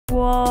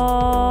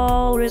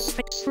Walrus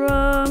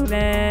from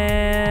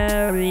various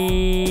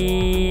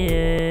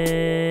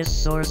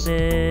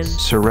sources.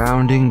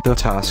 Surrounding the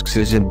tusks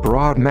is a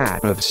broad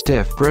mat of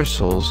stiff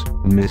bristles,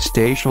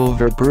 mystacial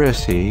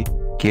vibrissae,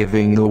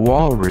 giving the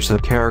walrus a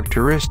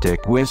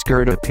characteristic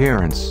whiskered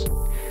appearance.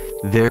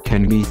 There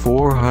can be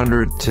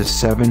 400 to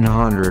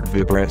 700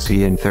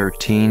 vibrissae in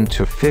 13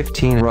 to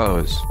 15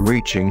 rows,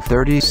 reaching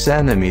 30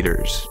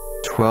 centimeters,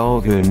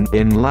 12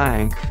 in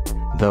length,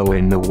 though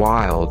in the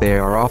wild they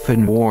are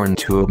often worn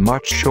to a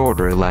much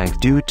shorter length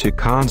due to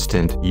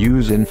constant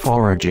use in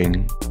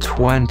foraging.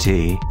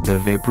 20. The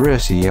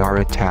vibrissae are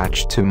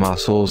attached to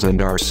muscles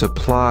and are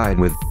supplied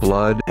with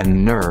blood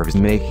and nerves,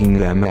 making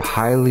them a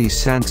highly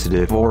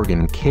sensitive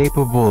organ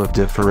capable of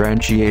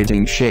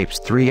differentiating shapes.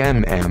 3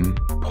 mm,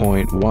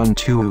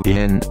 0.12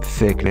 in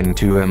thick and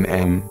 2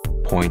 mm,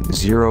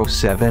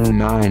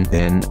 0.079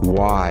 in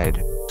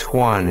wide.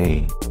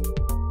 20.